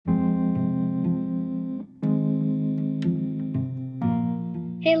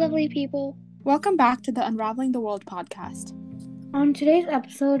Hey, lovely people. Welcome back to the Unraveling the World podcast. On today's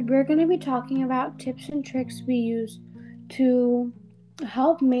episode, we're going to be talking about tips and tricks we use to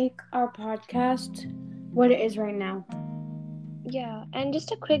help make our podcast what it is right now. Yeah, and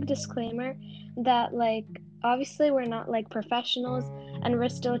just a quick disclaimer that, obviously we're not, professionals and we're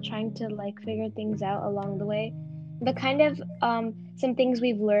still trying to, figure things out along the way. But some things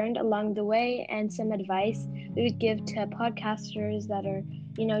we've learned along the way and some advice we would give to podcasters that are,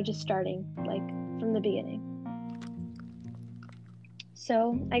 just starting, from the beginning.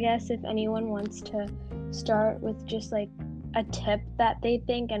 So, I guess if anyone wants to start with just, a tip that they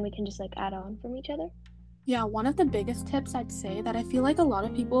think, and we can just, add on from each other. Yeah, one of the biggest tips I'd say that I feel like a lot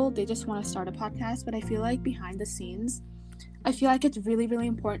of people, they just want to start a podcast, but I feel like behind the scenes, I feel like it's really, really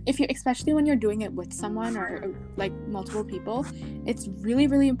important. Especially when you're doing it with someone or multiple people, it's really,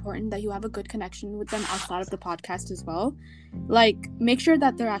 really important that you have a good connection with them outside of the podcast as well. Make sure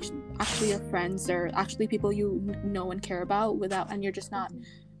that they're actually your friends or actually people you know and care about and you're just not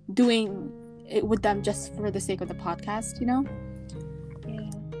doing it with them just for the sake of the podcast, Yeah.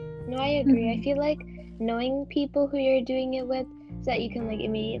 No, I agree. I feel like knowing people who you're doing it with so that you can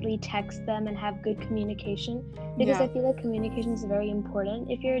immediately text them and have good communication, because I feel like communication is very important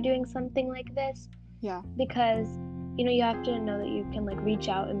if you're doing something like this. Yeah. Because you have to know that you can reach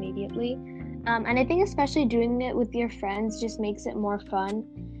out immediately. And I think especially doing it with your friends just makes it more fun,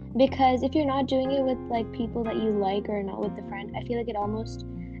 because if you're not doing it with people that you like or not with a friend, I feel like it almost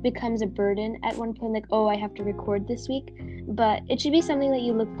becomes a burden at one point, I have to record this week. But it should be something that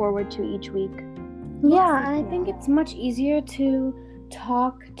you look forward to each week. Yeah, and I think it's much easier to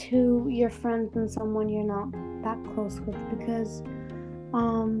talk to your friends than someone you're not that close with, because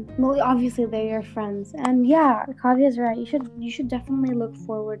obviously they're your friends. And yeah, Kavya's right. You should definitely look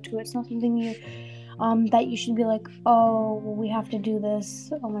forward to it. It's not something that you should be like, oh, we have to do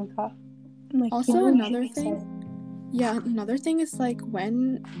this. Oh my god. Also, another thing is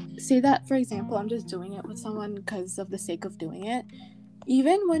when, say that, for example, I'm just doing it with someone because of the sake of doing it.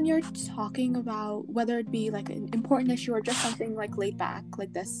 Even when you're talking about whether it be an important issue or just something laid back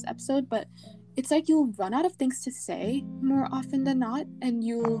like this episode, but it's you'll run out of things to say more often than not, and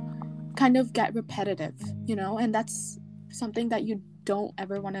you'll kind of get repetitive, and that's something that you don't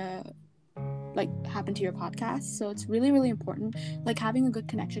ever want to happen to your podcast. So it's really, really important. Having a good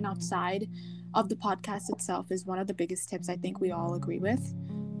connection outside of the podcast itself is one of the biggest tips I think we all agree with.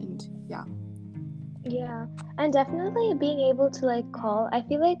 And yeah, and definitely being able to call. I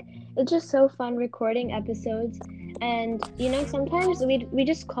feel like it's just so fun recording episodes, and sometimes we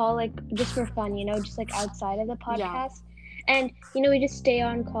just call just for fun, just outside of the podcast. And we just stay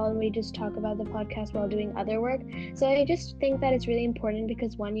on call and we just talk about the podcast while doing other work. So I just think that it's really important,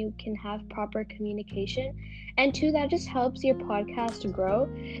 because one, you can have proper communication, and two, that just helps your podcast grow,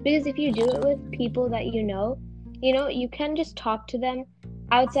 because if you do it with people that you can just talk to them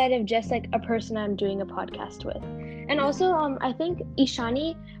outside of just a person I'm doing a podcast with. And also I think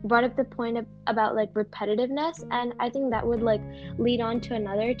Ishani brought up the point about repetitiveness, and I think that would lead on to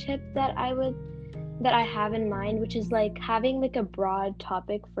another tip that I have in mind, which is having a broad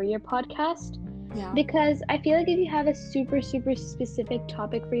topic for your podcast. Because I feel like if you have a super specific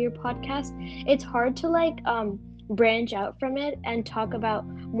topic for your podcast, it's hard to branch out from it and talk about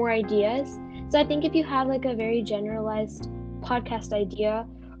more ideas. So I think if you have a very generalized podcast idea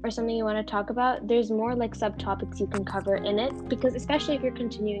or something you want to talk about, there's more subtopics you can cover in it, because especially if you're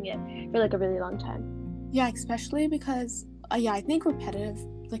continuing it for a really long time. Yeah, especially because I think repetitive,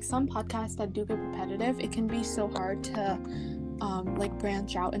 some podcasts that do get repetitive, it can be so hard to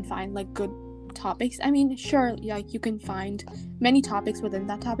branch out and find good topics. I mean, sure, you can find many topics within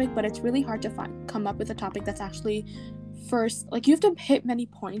that topic, but it's really hard to come up with a topic that's actually first, you have to hit many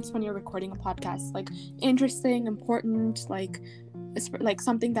points when you're recording a podcast, interesting, important,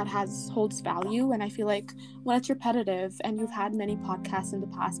 something that holds value. And I feel like when it's repetitive and you've had many podcasts in the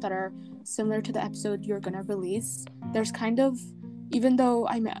past that are similar to the episode you're gonna release, there's kind of, even though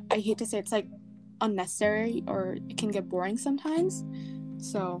I hate to say it's unnecessary, or it can get boring sometimes.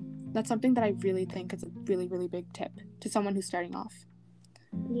 So that's something that I really think is a really, really big tip to someone who's starting off.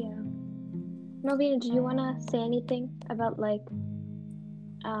 Yeah. Melvina, do you want to say anything about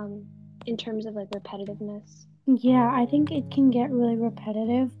in terms of repetitiveness? Yeah, I think it can get really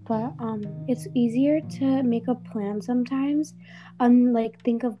repetitive, but it's easier to make a plan sometimes, and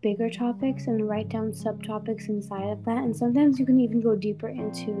think of bigger topics and write down subtopics inside of that, and sometimes you can even go deeper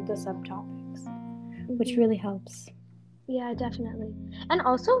into the subtopics, which really helps. Yeah, definitely. And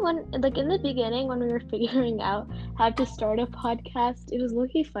also when like in the beginning when we were figuring out how to start a podcast, it was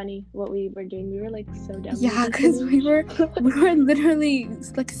low-key funny what we were doing. We were like so dumb at Yeah, the because beginning. we were literally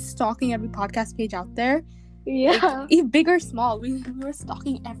like stalking every podcast page out there, like Yeah. big or small. We were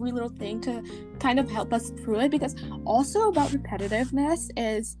stalking every little thing to kind of help us through it, because also about repetitiveness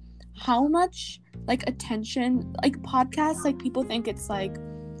is how much like attention, like podcasts, like people think it's like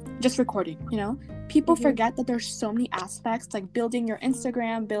just recording, people Hmm. forget that there's so many aspects, like building your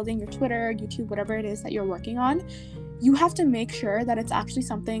Instagram, building your Twitter, YouTube, whatever it is that you're working on. You have to make sure that it's actually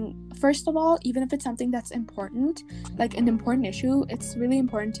something, first of all, even if it's something that's important, like an important issue, it's really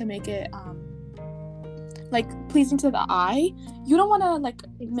important to make it like pleasing to the eye. You don't want to like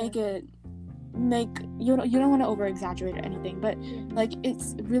make Exactly. it make you don't want to over exaggerate or anything, but like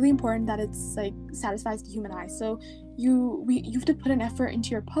it's really important that it's like satisfies the human eye. So you have to put an effort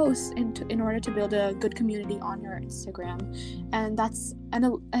into your posts in order to build a good community on your Instagram. And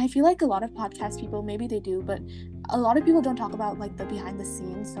I feel like a lot of podcast people, maybe they do, but a lot of people don't talk about like the behind the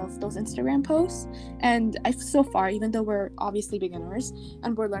scenes of those Instagram posts. And I so far, even though we're obviously beginners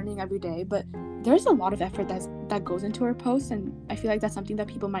and we're learning every day, but there's a lot of effort that goes into our posts, and I feel like that's something that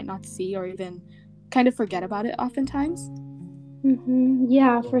people might not see or even kind of forget about it oftentimes.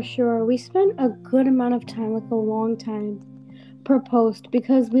 Yeah, for sure. We spent a good amount of time, like a long time, per post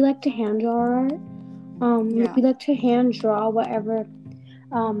because we like to hand draw our art. Yeah. We like to hand draw whatever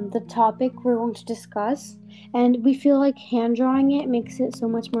the topic we're going to discuss, and we feel like hand drawing it makes it so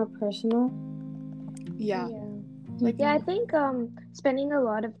much more personal. Yeah. Yeah. Like Yeah, I think spending a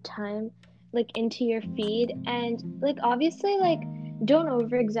lot of time like into your feed and like obviously like don't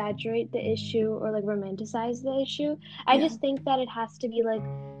over exaggerate the issue or like romanticize the issue. I yeah. just think that it has to be like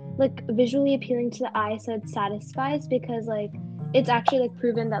visually appealing to the eye so it satisfies because like it's actually like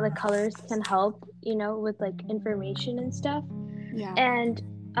proven that like colors can help, with like information and stuff. Yeah. And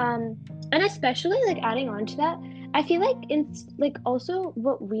um and especially like adding on to that, I feel like it's like also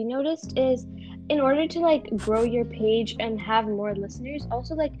what we noticed is in order to like grow your page and have more listeners,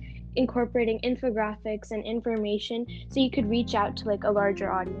 also like incorporating infographics and information so you could reach out to like a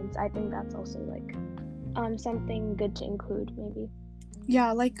larger audience. I think that's also like something good to include maybe.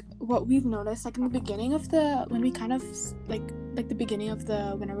 Yeah, like what we've noticed, like in the beginning of the when we kind of like the beginning of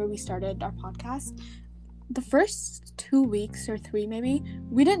the whenever we started our podcast, the first 2 weeks or three maybe,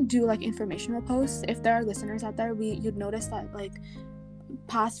 we didn't do like informational posts. If there are listeners out there, you'd notice that like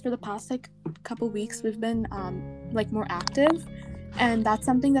for the past like couple weeks we've been like more active, and that's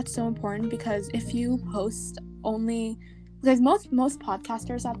something that's so important, because if you post only, because most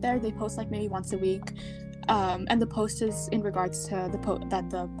podcasters out there, they post like maybe once a week, and the post is in regards to the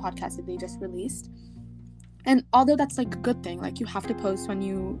podcast that they just released. And although that's like a good thing, like you have to post when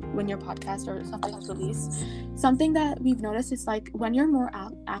your podcast or something is released, something that we've noticed is like when you're more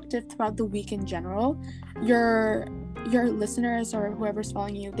active throughout the week in general, your listeners or whoever's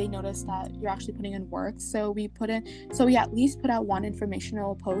following you, they notice that you're actually putting in work. So we at least put out one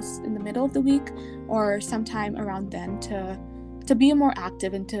informational post in the middle of the week or sometime around then to be more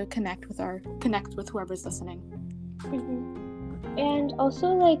active and to connect with whoever's listening. And also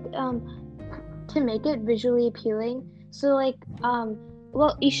like to make it visually appealing. So like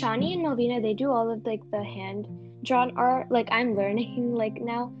well, Ishani and Melvina, they do all of like the hand drawn art. Like I'm learning like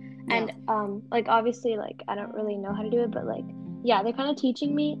now. Yeah. And like obviously like I don't really know how to do it, but like yeah, they're kind of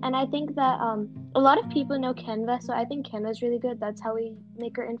teaching me. And I think that a lot of people know Canva, so I think Canva is really good. That's how we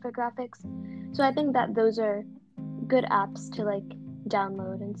make our infographics. So I think that those are good apps to like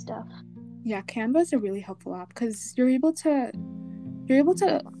download and stuff. Yeah, Canva is a really helpful app because you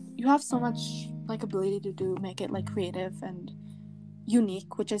have so much like ability to make it like creative and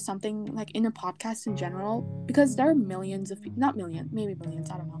unique, which is something like in a podcast in general, because there are millions of not million, maybe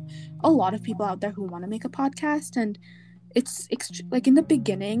millions, I don't know, a lot of people out there who want to make a podcast. And it's like in the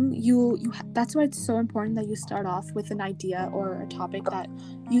beginning that's why it's so important that you start off with an idea or a topic that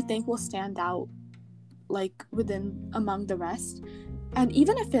you think will stand out like within among the rest. And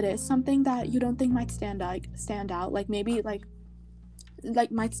even if it is something that you don't think might stand out, like maybe like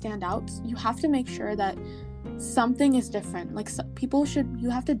might stand out, you have to make sure that something is different. Like you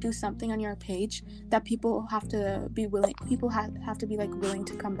have to do something on your page that people have to be like willing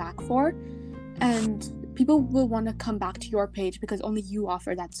to come back for, and people will want to come back to your page because only you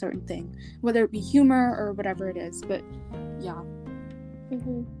offer that certain thing, whether it be humor or whatever it is. But yeah.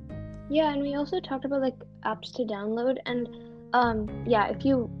 Yeah, and we also talked about like apps to download. And yeah, if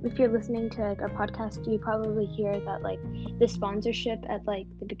you're listening to like our podcast, you probably hear that like the sponsorship at like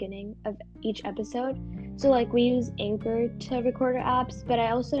the beginning of each episode. So like we use Anchor to record our apps, but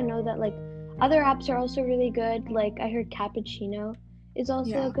I also know that like other apps are also really good. Like I heard Cappuccino is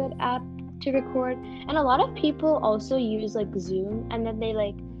also a Yeah. good app to record, and a lot of people also use like Zoom, and then they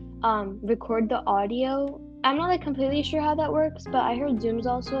like record the audio. I'm not like completely sure how that works, but I heard Zoom's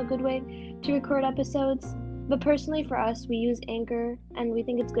also a good way to record episodes. But personally for us, we use Anchor, and we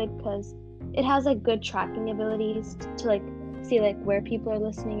think it's good because it has like good tracking abilities to like see like where people are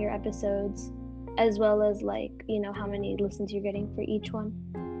listening your episodes, as well as like how many listens you're getting for each one.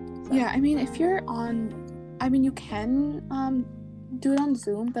 So. Yeah, I mean, if you're on, I mean, you can do it on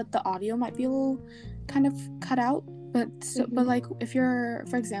Zoom, but the audio might be a little kind of cut out. But but like if you're,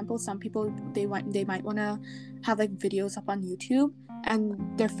 for example, some people they might want to have like videos up on YouTube,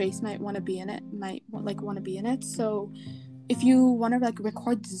 and their face might want to be in it, want to be in it. So if you want to like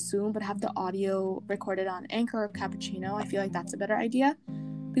record Zoom but have the audio recorded on Anchor or Cappuccino, I feel like that's a better idea.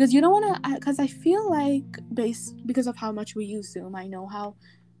 Because you don't want to, because I feel like because of how much we use Zoom, I know how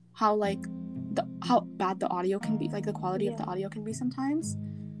like how bad the audio can be, like the quality of the audio can be sometimes.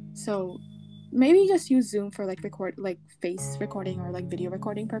 So maybe just use Zoom for like face recording or like video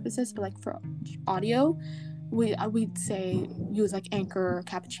recording purposes, but like for audio, we'd say use like Anchor or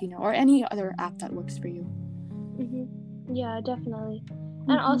Cappuccino or any other app that works for you. Yeah, definitely.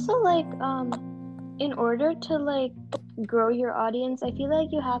 And also like in order to like grow your audience, I feel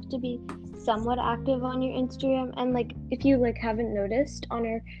like you have to be somewhat active on your Instagram. And like if you like haven't noticed on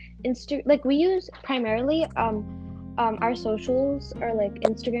our like we use primarily our socials are like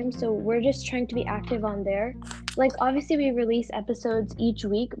Instagram, so we're just trying to be active on there. Like obviously we release episodes each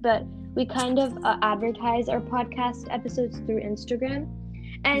week, but we kind of advertise our podcast episodes through Instagram.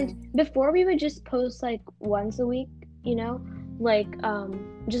 And before we would just post like once a week, like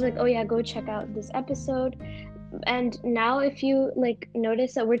just like, oh yeah, go check out this episode. And now if you like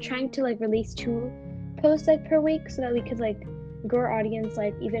notice that we're trying to like release 2 posts like per week, so that we could like grow our audience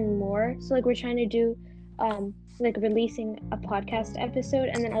like even more. So like we're trying to do like releasing a podcast episode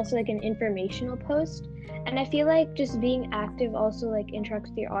and then also like an informational post. And I feel like just being active also like interacts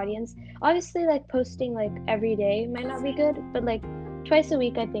with your audience. Obviously like posting like every day might not be good, but like twice a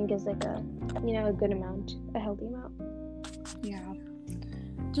week I think is like a good amount, a healthy amount. Yeah.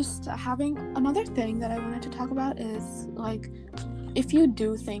 Just having another thing that I wanted to talk about is like, if you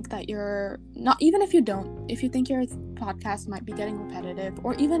do think that you're not, even if you don't, if you think your podcast might be getting repetitive,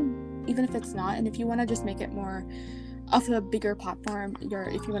 or even if it's not, and if you want to just make it more of a bigger platform, if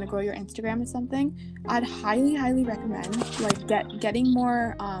you want to grow your Instagram or something, I'd highly recommend like getting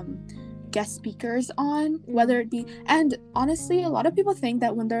more guest speakers on, whether it be, and honestly a lot of people think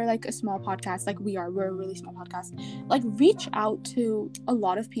that when they're like a small podcast, like we're a really small podcast, like reach out to a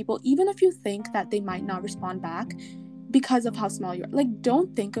lot of people, even if you think that they might not respond back because of how small you are. Like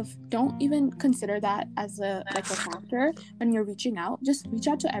don't even consider that as a factor when you're reaching out. Just reach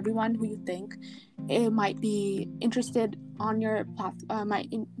out to everyone who you think it might be interested on your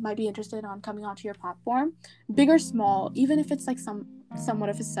might be interested on coming onto your platform, big or small, even if it's like somewhat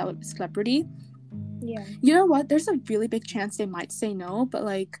of a celebrity. Yeah, you know what, there's a really big chance they might say no, but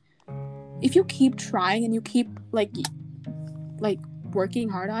like if you keep trying and you keep like working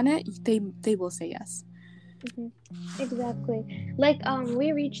hard on it, they will say yes. Exactly. Like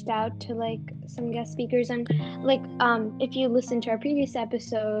we reached out to like some guest speakers, and like if you listen to our previous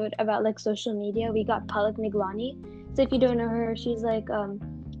episode about like social media, we got Palak Miglani. So if you don't know her, she's like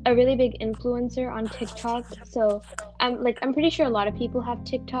a really big influencer on TikTok. So I'm pretty sure a lot of people have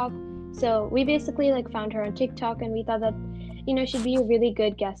TikTok. So we basically like found her on TikTok, and we thought that she'd be a really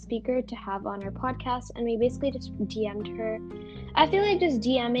good guest speaker to have on our podcast, and we basically just DM'd her. I feel like just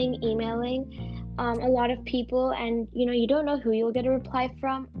DMing, emailing a lot of people, and you don't know who you'll get a reply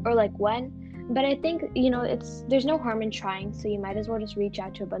from or like when, but I think there's no harm in trying, so you might as well just reach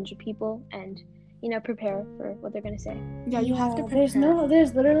out to a bunch of people and prepare for what they're gonna say. You have to prepare.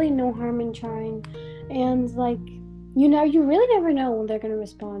 There's literally no harm in trying, and like you really never know when they're gonna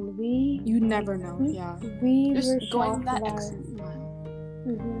respond. You never know. We just were going shocked that about extra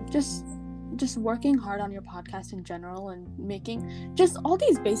mile. Just working hard on your podcast in general, and making just all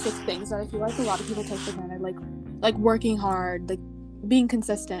these basic things that I feel like a lot of people take for granted, like working hard, like being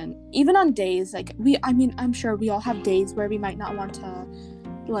consistent, even on days like I'm sure we all have days where we might not want to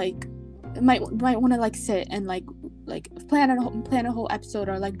might want to like sit and like plan a whole episode,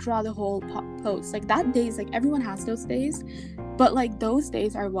 or like draw the whole post. Like that days, like everyone has those days, but like those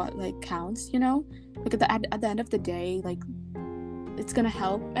days are what like counts, like at the end of the day, like it's gonna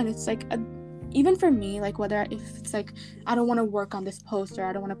help. And it's like even for me, like whether if it's like I don't want to work on this post or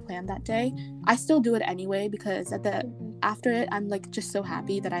I don't want to plan that day, I still do it anyway, because after it I'm like just so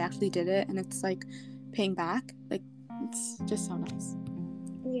happy that I actually did it, and it's like paying back. Like it's just so nice.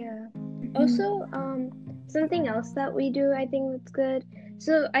 Yeah. Also, something else that we do, I think that's good.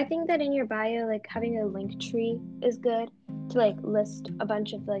 So I think that in your bio, like having a link tree is good to like list a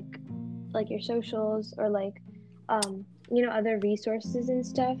bunch of like your socials or like other resources and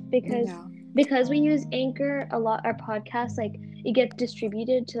stuff because we use Anchor a lot. Our podcast like it gets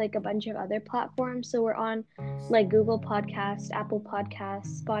distributed to like a bunch of other platforms. So we're on like Google Podcasts, Apple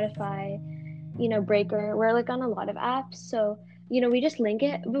Podcasts, Spotify, Breaker. We're like on a lot of apps. So we just link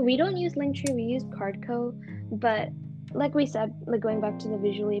it, but we don't use Linktree. We use Cardco. But like we said, like going back to the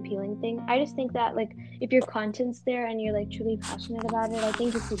visually appealing thing, I just think that like if your content's there and you're like truly passionate about it, I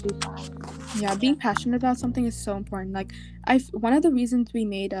think it would be fine. Yeah, being passionate about something is so important. Like, one of the reasons we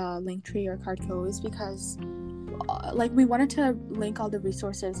made a Linktree or Cardco is because, like, we wanted to link all the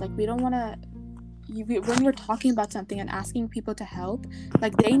resources. Like, we don't want to. When we're talking about something and asking people to help,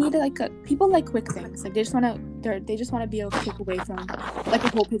 like they need people like quick things. Like they just want to be able to click away from like a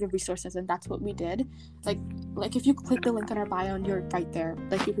whole page of resources, and that's what we did. Like if you click the link on our bio and you're right there,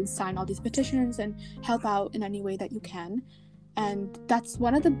 like you can sign all these petitions and help out in any way that you can. And that's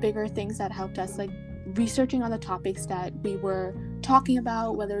one of the bigger things that helped us, like researching on the topics that we were talking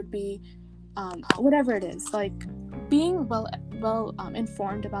about, whether it be whatever it is, like being well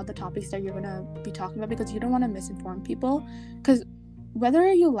informed about the topics that you're going to be talking about, because you don't want to misinform people. Because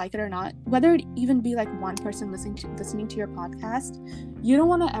whether you like it or not, whether it even be like one person listening to your podcast, you don't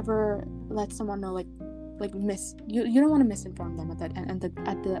want to ever let someone know you don't want to misinform them at the end of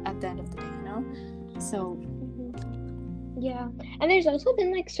the day, so yeah. And there's also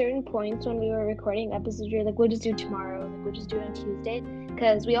been like certain points when we were recording episodes where like we'll just do tomorrow, like we'll just do it on Tuesday,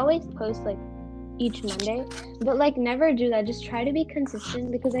 because we always post like each Monday, but like never do that. Just try to be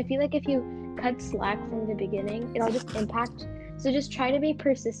consistent, because I feel like if you cut slack from the beginning, it'll just impact. So just try to be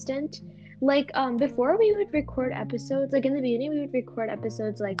persistent. Like before we would record episodes, like in the beginning we would record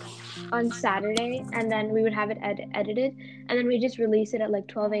episodes like on Saturday, and then we would have it edited, and then we just release it at like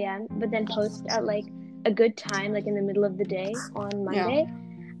 12 a.m. but then post at like a good time, like in the middle of the day on Monday.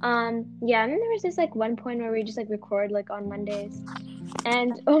 And then there was this like one point where we just like record like on Mondays.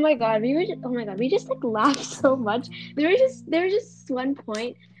 And oh my god, we just like laughed so much. There was just one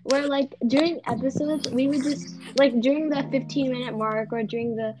point where like during episodes we would just like during the 15-minute mark or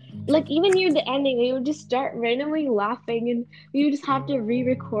during the like even near the ending we would just start randomly laughing, and we would just have to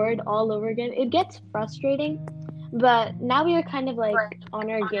re-record all over again. It gets frustrating, but now we are kind of like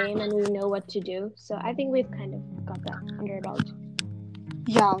on our game and we know what to do. So I think we've kind of got that under our belt.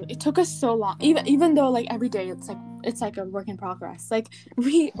 Yeah, it took us so long. Even though like every day it's like a work in progress. Like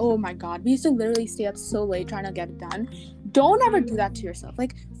oh my god, we used to literally stay up so late trying to get it done. Don't ever do that to yourself.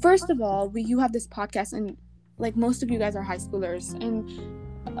 Like, first of all, you have this podcast, and like most of you guys are high schoolers, and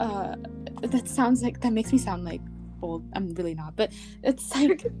that makes me sound like old. I'm really not, but it's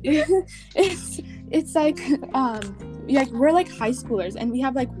like it's like we're like high schoolers and we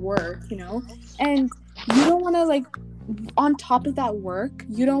have like work, and you don't want to like on top of that work,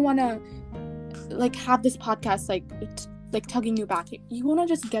 you don't want to like have this podcast like tugging you back. You want to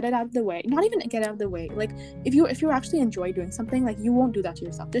just get it out of the way. Not even get it out of the way. Like if you actually enjoy doing something, like you won't do that to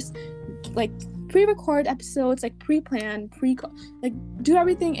yourself. Just like pre-record episodes, like pre-plan, like do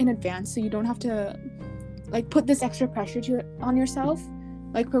everything in advance, so you don't have to like put this extra pressure on yourself,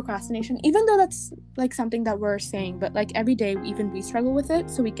 like procrastination. Even though that's like something that we're saying, but like every day even we struggle with it,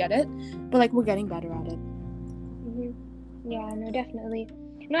 so we get it, but like we're getting better at it. Yeah, no, definitely.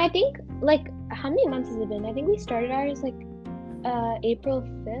 No, I think like how many months has it been? I think we started ours like April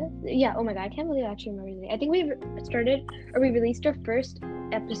 5th. Yeah, oh my god, I can't believe I actually remember the day. I think we released our first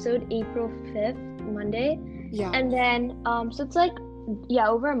episode April 5th, Monday. Yeah. And then so it's like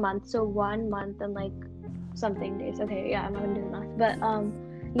over a month, so 1 month and like something days. Okay, yeah, I'm not gonna do the math. But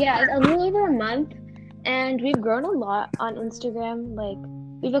it's a little over a month, and we've grown a lot on Instagram. Like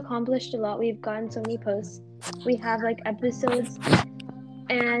we've accomplished a lot. We've gotten so many posts. We have like episodes,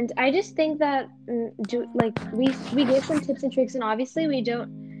 and I just think that we gave some tips and tricks, and obviously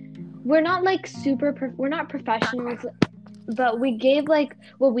we're not like we're not professionals, but we gave like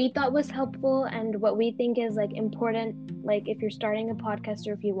what we thought was helpful and what we think is like important, like if you're starting a podcast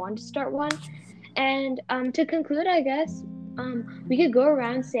or if you want to start one. And to conclude, I guess we could go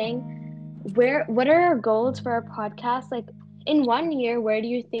around saying what are our goals for our podcast, like in 1 year, where do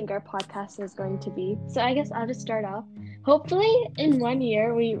you think our podcast is going to be? So I guess I'll just start off. Hopefully in 1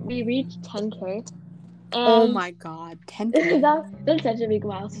 year we reach 10K. Oh my god, 10K. That's such a big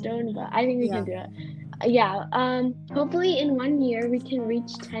milestone, but I think we can do it. Yeah, hopefully in 1 year we can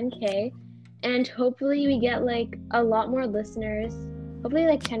reach 10K, and hopefully we get like a lot more listeners. Hopefully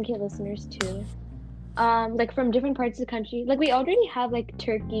like 10K listeners too. Like from different parts of the country. Like we already have like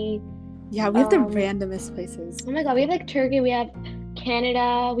Turkey, Yeah, we have the randomest places. Oh my god, we have like Turkey, we have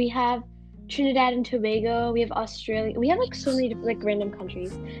Canada, we have Trinidad and Tobago, we have Australia, we have like so many like random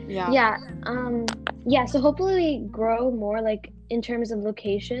countries. Yeah. So hopefully we grow more like in terms of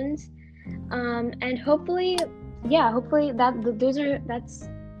locations, and hopefully that's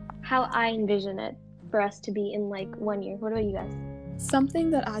how I envision it for us to be in like 1 year. What about you guys?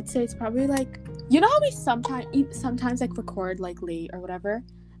 Something that I'd say is probably like, you know how we sometimes like record like late or whatever.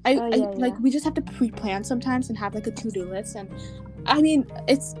 Like we just have to pre-plan sometimes and have like a to-do list, and I mean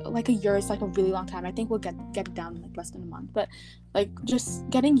it's like a year is like a really long time. I think we'll get it down in like less than a month, but like just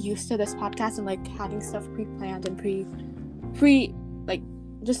getting used to this podcast and like having stuff pre-planned and pre like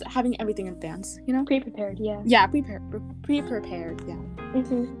just having everything in advance, you know, Pre-prepared. Yeah, pre-prepared. Yeah.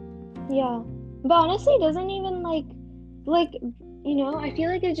 Yeah, but honestly, it doesn't even like you know, I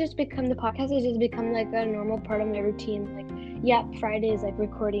feel like it's just become the podcast has just become like a normal part of my routine. Like, yeah, Friday is like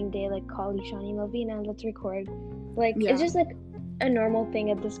recording day. Like, call Ishani, Melvina, let's record. Like, it's just like a normal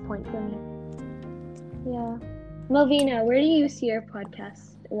thing at this point for me. Yeah, Melvina, where do you see your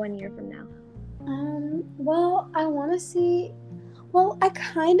podcast 1 year from now? Well, I want to see. Well, I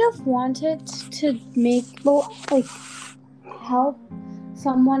kind of wanted to like help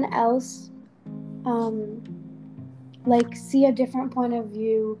someone else, like see a different point of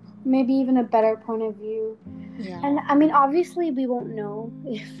view, maybe even a better point of view. Yeah. And I mean, obviously, we won't know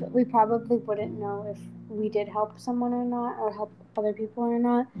we probably wouldn't know if we did help someone or not, or help other people or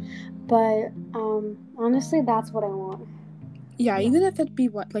not. But honestly, that's what I want. Yeah, even if it be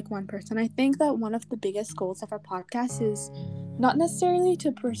like one person, I think that one of the biggest goals of our podcast is not necessarily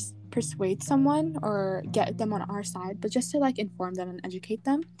to persuade someone or get them on our side, but just to like inform them and educate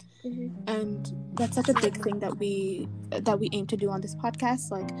them. And that's such a big thing that we aim to do on this podcast.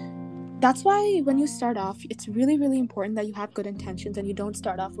 Like, that's why when you start off, it's really, really important that you have good intentions and you don't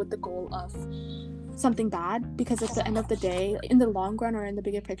start off with the goal of something bad, because at the end of the day, in the long run or in the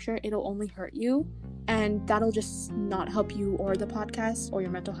bigger picture, it'll only hurt you, and that'll just not help you or the podcast or your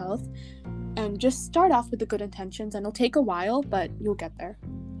mental health. And just start off with the good intentions, and it'll take a while, but you'll get there.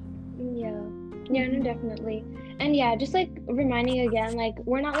 Yeah, no, definitely. And yeah, just like reminding again, like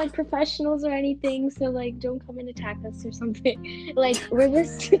we're not like professionals or anything, so like don't come and attack us or something. Like we're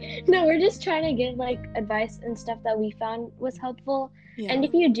just trying to give like advice and stuff that we found was helpful. Yeah. And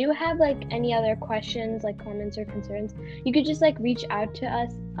if you do have like any other questions, like comments or concerns, you could just like reach out to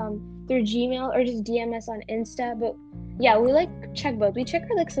us through Gmail or just DM us on Insta. But yeah, we like check both. We check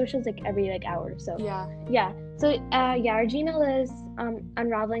our like socials like every like hour. So yeah. So our Gmail is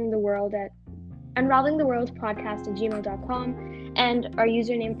unravelingtheworldpodcast@gmail.com, and our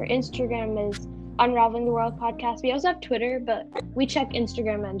username for Instagram is Unraveling the World Podcast. We also have Twitter, but we check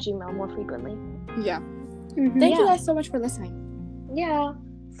Instagram and Gmail more frequently. Yeah. Thank you guys so much for listening. Yeah.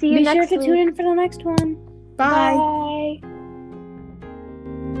 See you next week. Be sure to tune in for the next one. Bye. Bye.